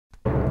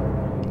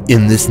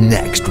In this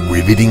next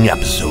riveting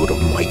episode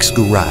of Mike's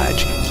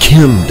Garage,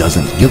 Kim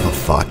doesn't give a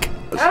fuck.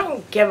 I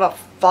don't give a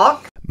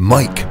fuck.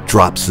 Mike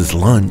drops his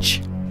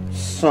lunch.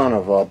 Son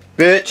of a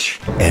bitch.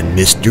 And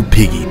Mr.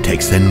 Piggy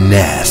takes a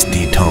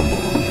nasty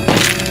tumble.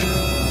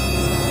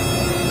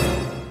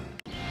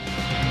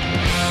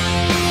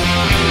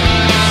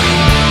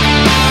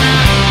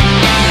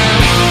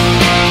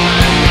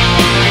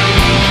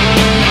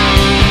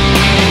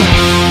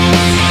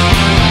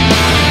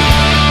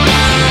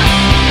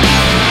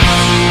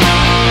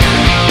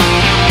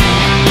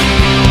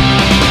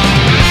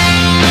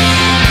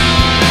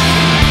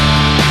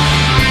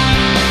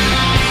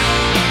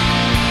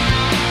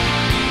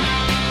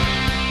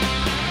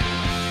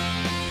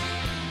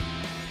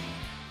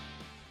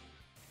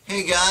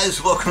 Hey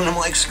guys, welcome to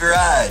Mike's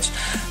Garage.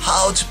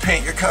 How to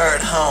paint your car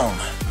at home.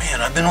 Man,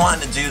 I've been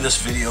wanting to do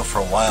this video for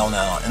a while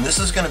now, and this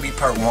is going to be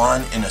part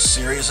one in a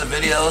series of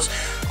videos.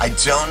 I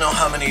don't know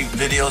how many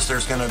videos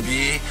there's going to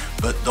be,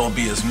 but there'll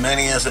be as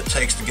many as it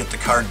takes to get the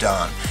car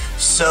done.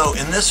 So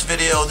in this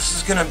video, this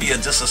is going to be a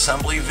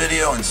disassembly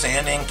video and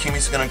sanding.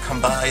 Kimmy's going to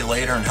come by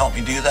later and help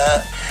me do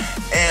that.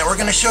 And we're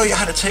going to show you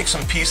how to take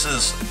some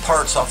pieces,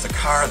 parts off the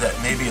car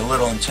that may be a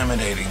little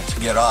intimidating to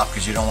get off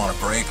because you don't want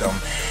to break them.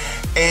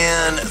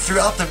 And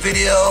throughout the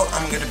video,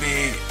 I'm going to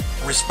be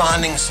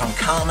responding some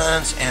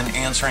comments and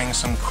answering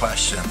some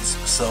questions.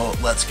 So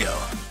let's go.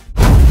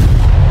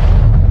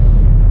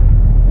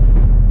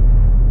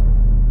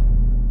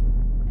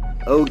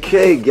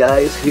 Okay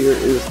guys, here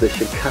is the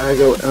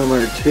Chicago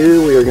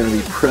MR2. We are going to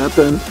be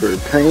prepping for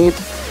paint.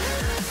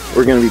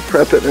 We're going to be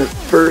prepping it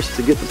first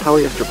to get the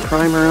polyester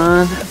primer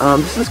on.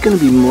 This is going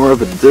to be more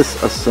of a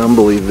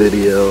disassembly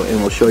video,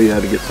 and we'll show you how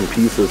to get some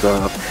pieces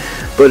off.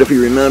 But if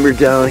you remember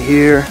down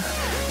here,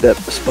 that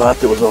spot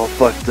that was all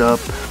fucked up,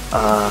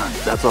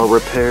 that's all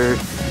repaired.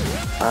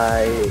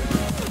 I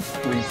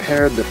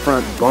repaired the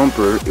front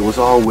bumper. It was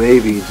all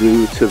wavy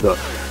due to the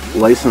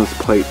license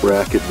plate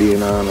bracket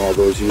being on all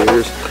those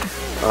years.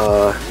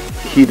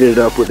 Heated it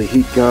up with a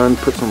heat gun,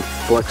 put some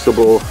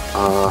flexible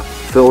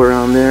filler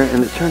on there,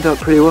 and it turned out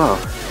pretty well.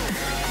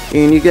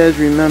 And you guys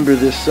remember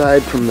this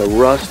side from the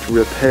rust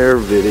repair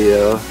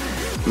video.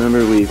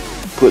 Remember we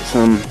put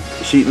some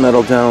sheet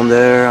metal down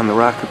there on the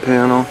rocker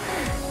panel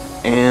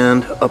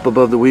and up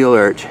above the wheel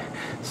arch.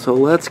 So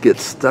let's get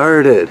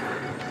started.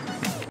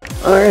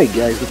 Alright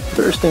guys, the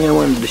first thing I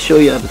wanted to show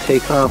you how to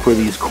take off were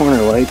these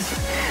corner lights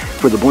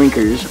for the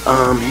blinkers.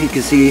 You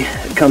can see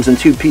it comes in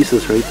two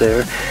pieces right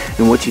there,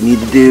 and what you need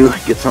to do,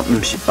 get something,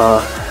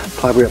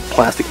 probably a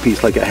plastic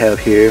piece like I have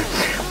here,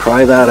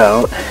 pry that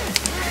out,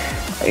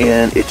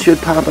 and it should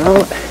pop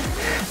out.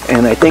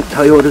 And I think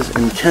Toyota's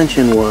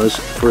intention was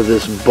for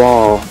this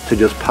ball to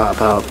just pop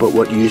out, but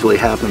what usually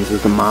happens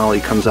is the moly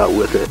comes out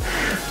with it.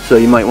 So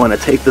you might want to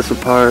take this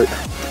apart,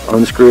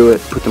 unscrew it,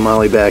 put the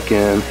moly back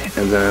in,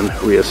 and then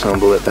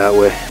reassemble it that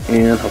way.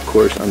 And of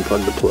course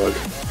unplug the plug.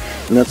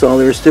 And that's all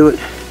there is to it.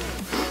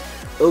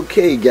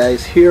 Okay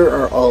guys, here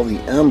are all the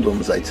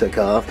emblems I took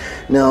off.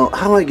 Now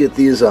how I get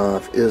these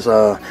off is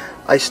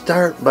I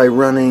start by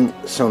running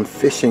some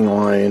fishing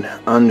line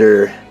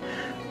under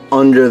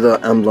the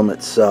emblem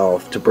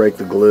itself to break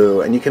the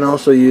glue, and you can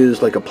also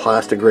use like a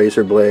plastic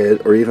razor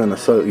blade or even a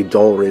slightly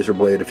dull razor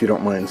blade if you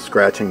don't mind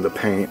scratching the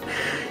paint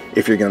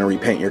if you're going to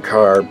repaint your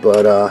car.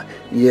 But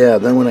yeah,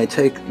 then when I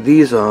take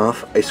these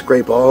off, I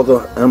scrape all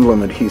the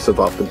emblem adhesive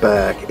off the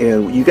back,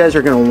 and you guys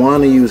are going to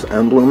want to use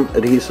emblem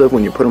adhesive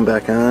when you put them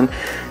back on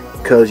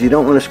because you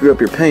don't want to screw up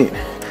your paint.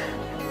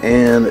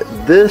 And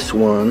this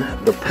one,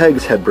 the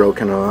pegs had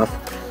broken off,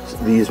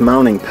 these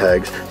mounting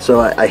pegs, so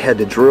I had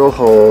to drill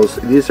holes.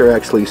 These are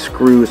actually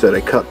screws that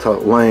I cut to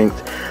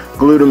length,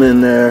 glued them in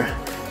there,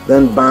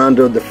 then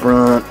bonded the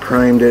front,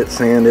 primed it,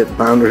 sanded it,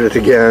 bonded it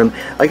again.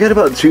 I got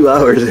about 2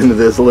 hours into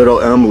this little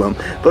emblem,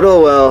 but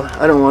oh well,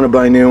 I don't want to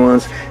buy new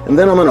ones. And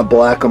then I'm going to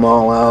black them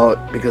all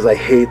out because I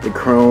hate the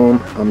chrome.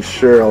 I'm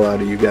sure a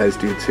lot of you guys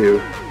do too.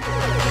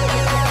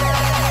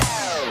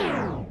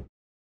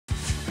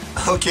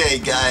 Okay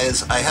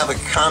guys, I have a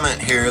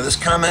comment here. This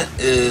comment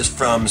is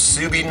from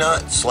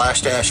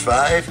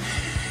SubiNut/5.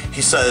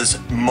 He says,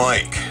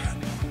 Mike,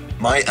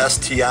 my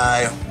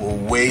STI will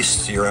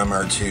waste your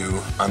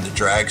MR2 on the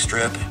drag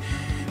strip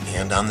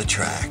and on the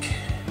track.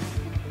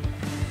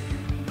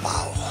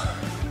 Wow.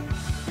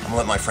 I'm gonna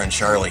let my friend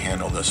Charlie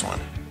handle this one.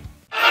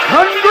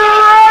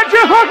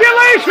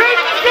 Congratulations!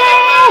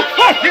 Go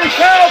fuck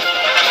yourself!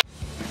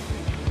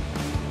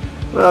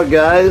 Well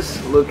guys,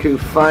 look who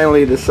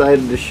finally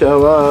decided to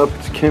show up.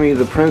 It's Kimmy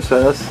the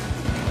Princess.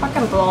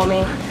 Fucking blow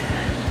me.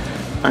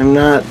 I'm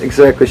not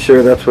exactly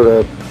sure that's what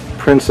a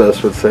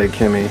princess would say,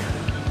 Kimmy.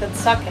 Then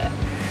suck it.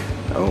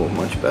 Oh,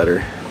 much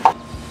better.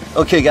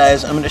 Okay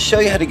guys, I'm going to show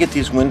you how to get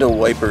these window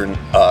wiper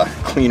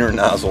cleaner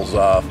nozzles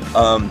off.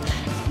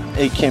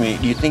 Hey Kimmy,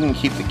 do you think you can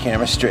keep the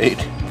camera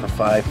straight for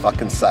 5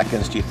 fucking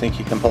seconds? Do you think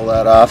you can pull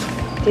that off?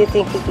 Do you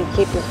think you could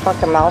keep your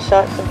fucking mouth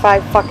shut for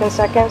 5 fucking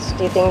seconds?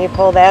 Do you think you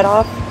pull that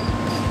off?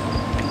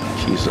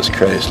 Jesus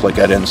Christ, like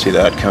I didn't see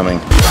that coming.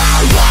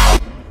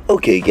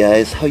 Okay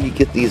guys, how you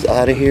get these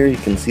out of here, you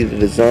can see the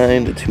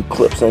design, the 2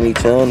 clips on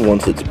each end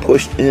once it's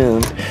pushed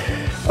in.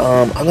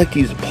 I like to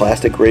use a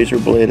plastic razor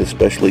blade,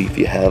 especially if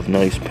you have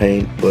nice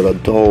paint, but a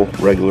dull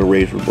regular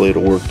razor blade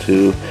will work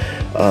too.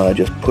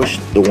 Just push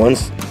the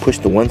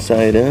one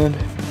side in,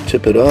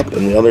 tip it up,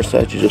 and the other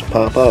side you just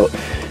pop out,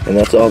 and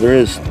that's all there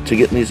is to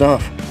getting these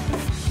off.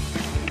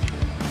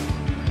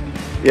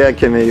 Yeah,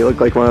 Kimmy, you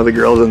look like one of the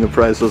girls in The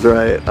Price Was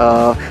Right.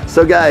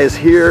 So guys,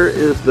 here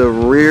is the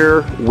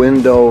rear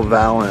window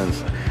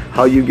valance.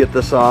 How you get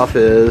this off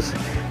is,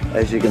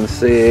 as you can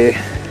see,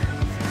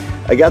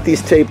 I got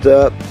these taped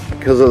up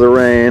because of the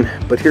rain,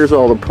 but here's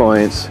all the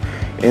points,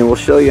 and we'll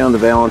show you on the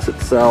valance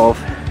itself.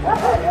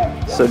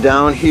 So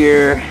down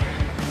here,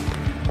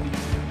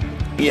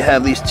 you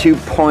have these 2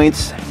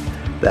 points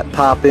that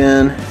pop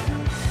in,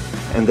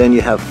 and then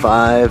you have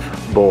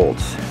 5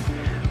 bolts.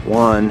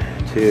 1,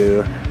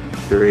 2,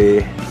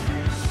 3,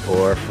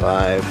 4,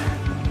 5,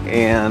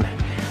 and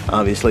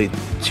obviously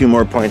 2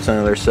 more points on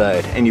the other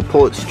side, and you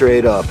pull it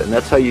straight up, and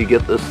that's how you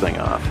get this thing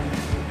off.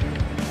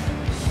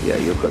 Yeah,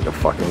 you look like a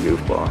fucking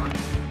goofball.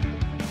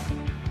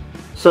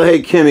 So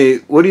hey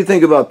Kimmy, what do you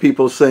think about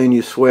people saying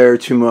you swear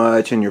too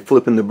much and you're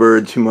flipping the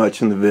bird too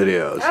much in the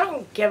videos? I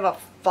don't give a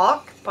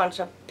fuck. Bunch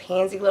of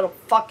pansy little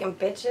fucking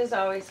bitches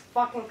always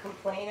fucking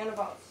complaining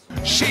about.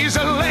 She's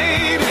a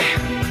lady.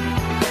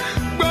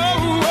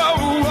 Whoa,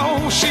 whoa,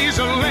 whoa, she's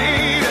a lady.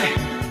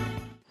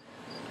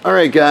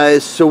 Alright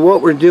guys, so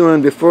what we're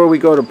doing before we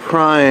go to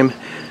prime,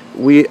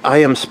 I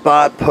am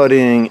spot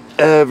putting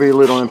every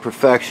little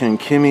imperfection.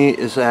 Kimmy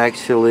is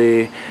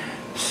actually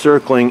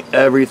circling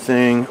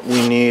everything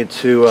we need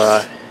to,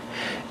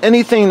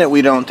 anything that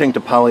we don't think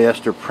the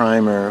polyester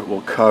primer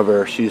will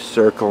cover, she's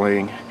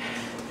circling.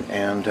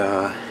 And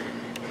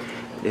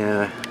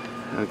yeah,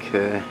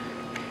 okay,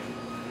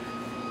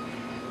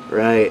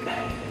 right,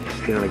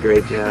 she's doing a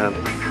great job.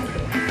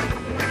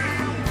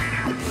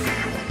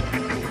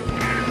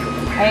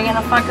 Are you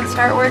gonna fucking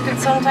start working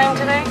sometime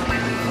today?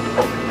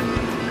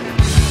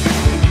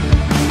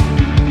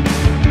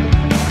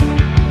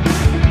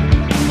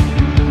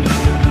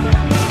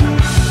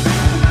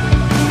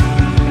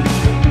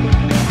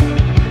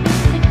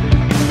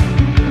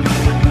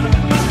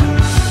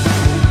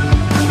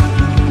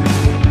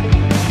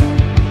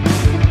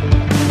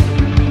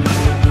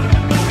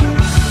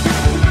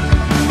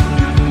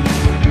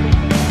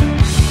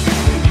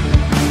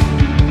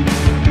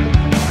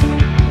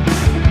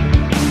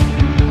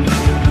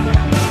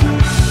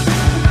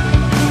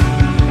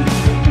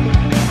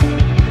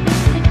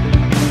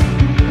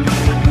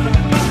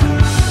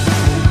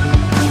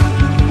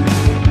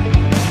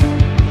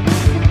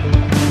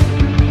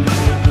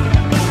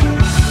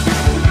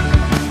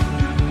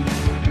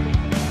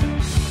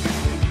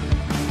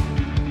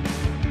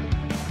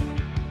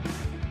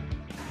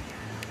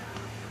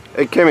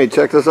 Hey Kimmy,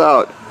 check this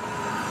out.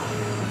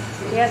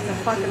 Yeah, it's a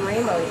fucking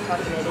rainbow, you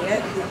fucking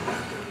idiot.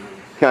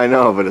 Yeah, I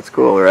know, but it's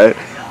cool, right?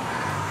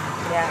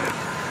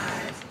 Yeah.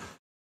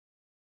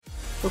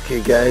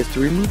 Okay guys,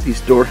 to remove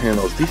these door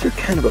handles, these are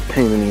kind of a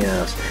pain in the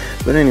ass.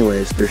 But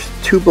anyways, there's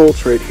 2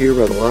 bolts right here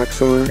by the lock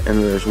cylinder,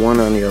 and there's 1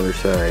 on the other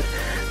side.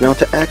 Now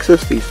to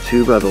access these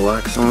 2 by the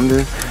lock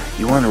cylinder,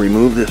 you want to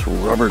remove this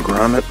rubber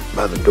grommet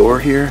by the door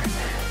here,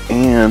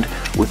 and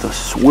with a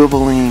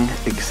swiveling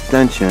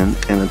extension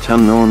and a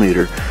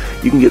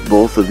 10mm, you can get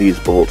both of these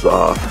bolts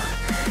off.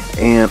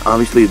 And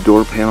obviously the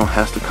door panel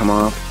has to come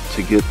off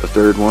to get the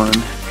 3rd one.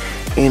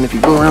 And if you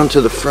go around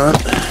to the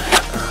front,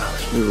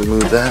 let me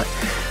remove that.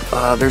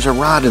 There's a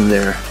rod in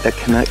there that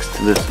connects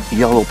to this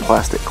yellow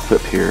plastic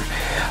clip here.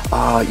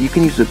 You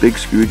can use a big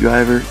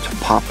screwdriver to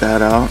pop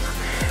that out,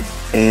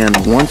 and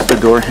once the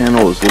door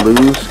handle is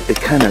loose, it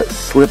kind of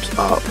slips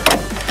up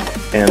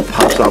and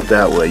pops out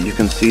that way. You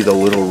can see the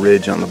little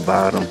ridge on the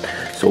bottom.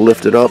 So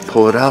lift it up,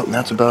 pull it out, and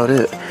that's about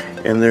it.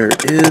 And there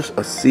is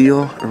a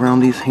seal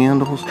around these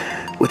handles,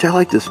 which I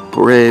like to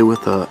spray with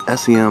a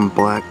SEM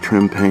black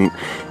trim paint.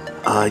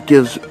 It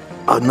gives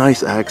a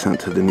nice accent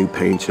to the new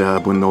paint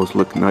job when those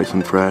look nice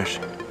and fresh.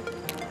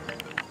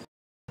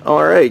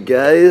 Alright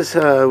guys,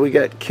 we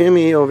got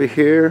Kimmy over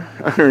here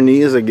on her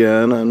knees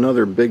again.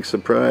 Another big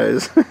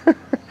surprise.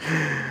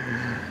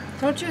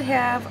 Don't you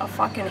have a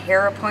fucking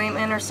hair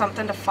appointment or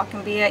something to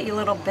fucking be at, you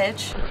little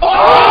bitch?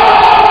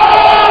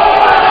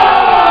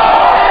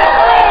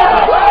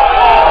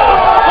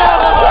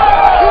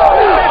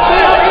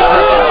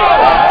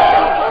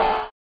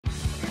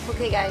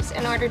 Okay guys,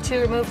 in order to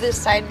remove this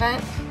side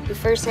vent, you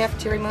first have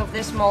to remove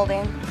this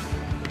molding.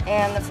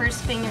 And the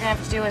first thing you're going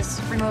to have to do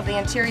is remove the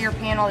interior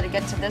panel to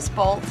get to this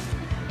bolt.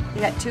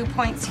 You got 2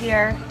 points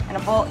here and a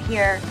bolt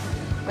here,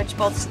 which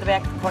bolts to the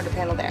back of the quarter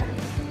panel there.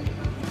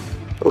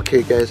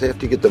 Okay guys,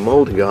 after you get the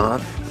molding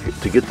off,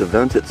 to get the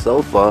vent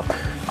itself off,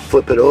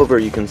 flip it over,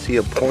 you can see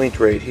a point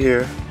right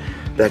here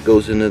that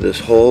goes into this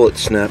hole. It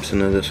snaps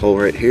into this hole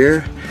right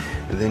here,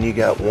 and then you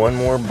got 1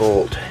 more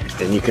bolt,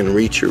 and you can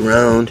reach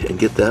around and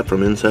get that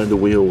from inside the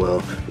wheel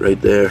well right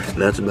there,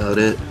 and that's about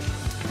it.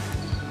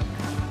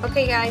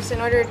 Okay guys,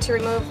 in order to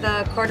remove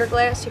the quarter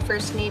glass, you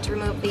first need to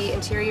remove the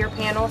interior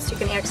panel so you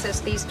can access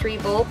these 3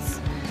 bolts.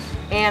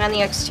 And on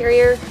the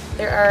exterior,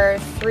 there are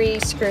 3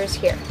 screws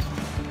here.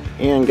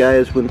 And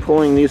guys, when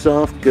pulling these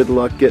off, good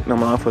luck getting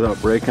them off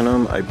without breaking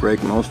them. I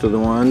break most of the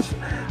ones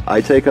I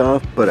take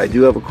off, but I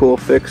do have a cool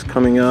fix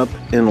coming up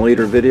in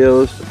later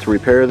videos to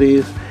repair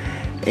these.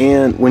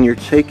 And when you're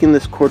taking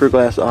this quarter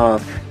glass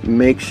off,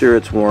 make sure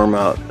it's warm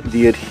out.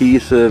 The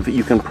adhesive,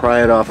 you can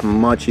pry it off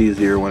much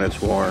easier when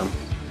it's warm.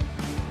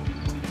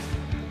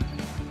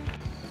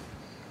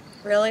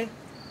 Really?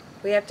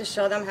 We have to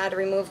show them how to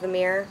remove the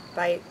mirror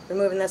by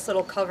removing this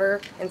little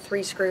cover and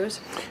 3 screws?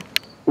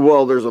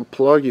 Well, there's a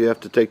plug you have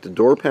to take the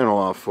door panel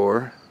off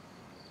for.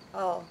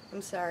 Oh,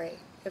 I'm sorry.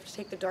 You have to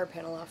take the door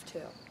panel off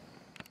too.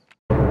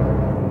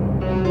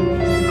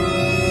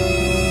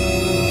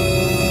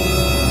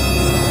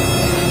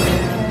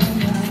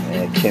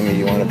 Yeah, Kimmy,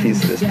 you want a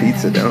piece of this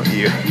pizza, don't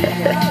you?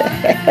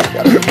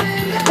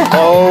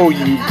 Oh,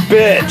 you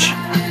bitch!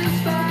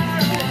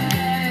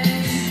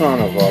 Son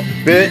of a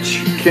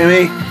bitch,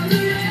 Kimmy.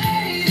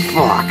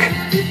 Fuck.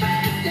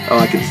 Oh,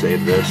 I can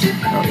save this.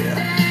 Oh,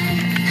 yeah.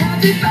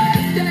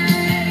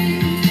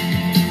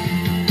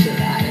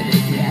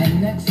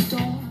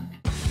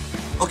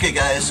 Okay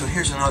guys, so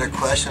here's another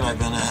question I've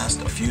been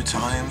asked a few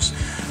times.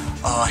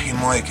 Hey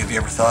Mike, have you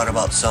ever thought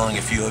about selling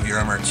a few of your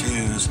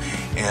MR2s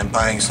and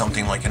buying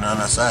something like an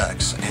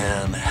NSX?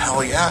 And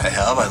hell yeah, I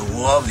have. I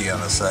love the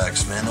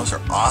NSX, man. Those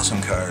are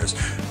awesome cars.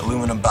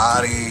 Aluminum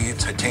body,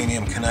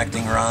 titanium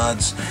connecting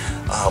rods,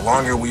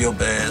 longer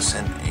wheelbase,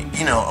 and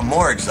you know, a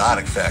more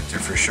exotic factor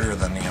for sure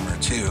than the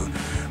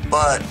MR2.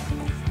 But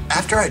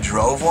after I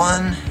drove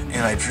one,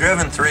 and I've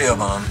driven 3 of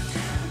them,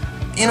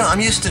 you know, I'm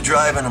used to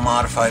driving a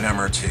modified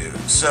MR2,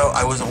 so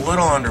I was a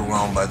little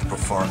underwhelmed by the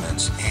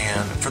performance.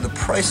 And for the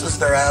prices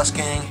they're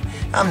asking,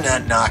 I'm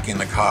not knocking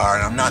the car,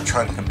 and I'm not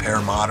trying to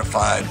compare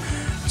modified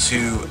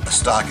to a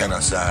stock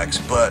NSX,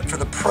 but for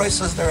the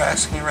prices they're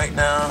asking right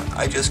now,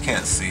 I just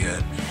can't see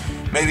it.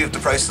 Maybe if the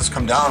prices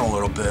come down a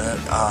little bit,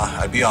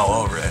 I'd be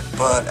all over it.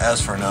 But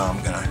as for now,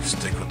 I'm gonna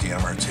stick with the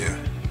MR2.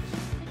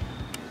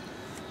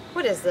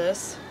 What is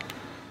this?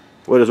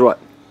 What is what?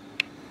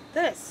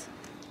 This.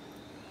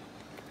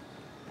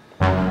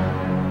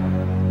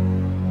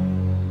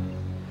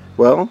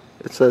 Well,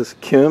 it says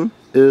Kim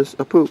is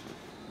a poop.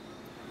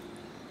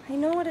 I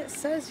know what it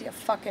says, you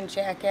fucking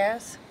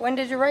jackass. When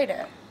did you write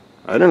it?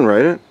 I didn't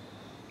write it.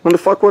 When the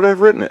fuck would I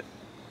have written it?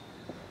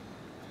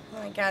 Oh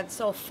my god,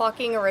 so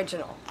fucking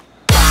original.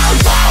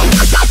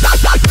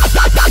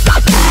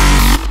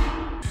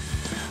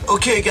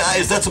 Okay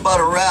guys, that's about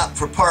a wrap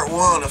for part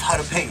 1 of how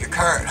to paint your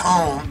car at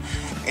home.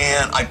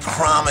 And I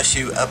promise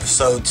you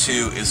episode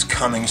 2 is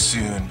coming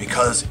soon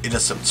because it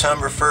is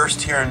September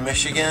 1st here in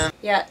Michigan.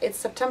 Yeah, it's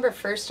September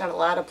 1st on a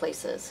lot of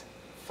places.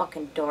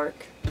 Fucking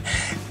dork.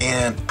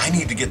 And I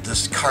need to get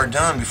this car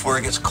done before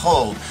it gets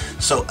cold.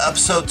 So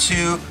episode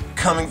 2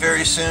 coming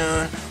very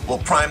soon. We'll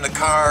prime the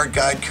car,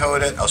 guide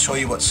coat it. I'll show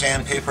you what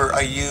sandpaper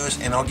I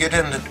use, and I'll get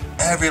into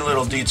every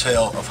little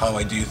detail of how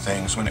I do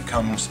things when it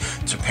comes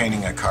to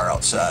painting a car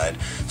outside.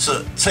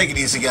 So take it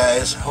easy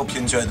guys. Hope you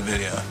enjoyed the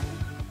video.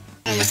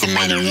 With the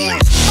mighty war.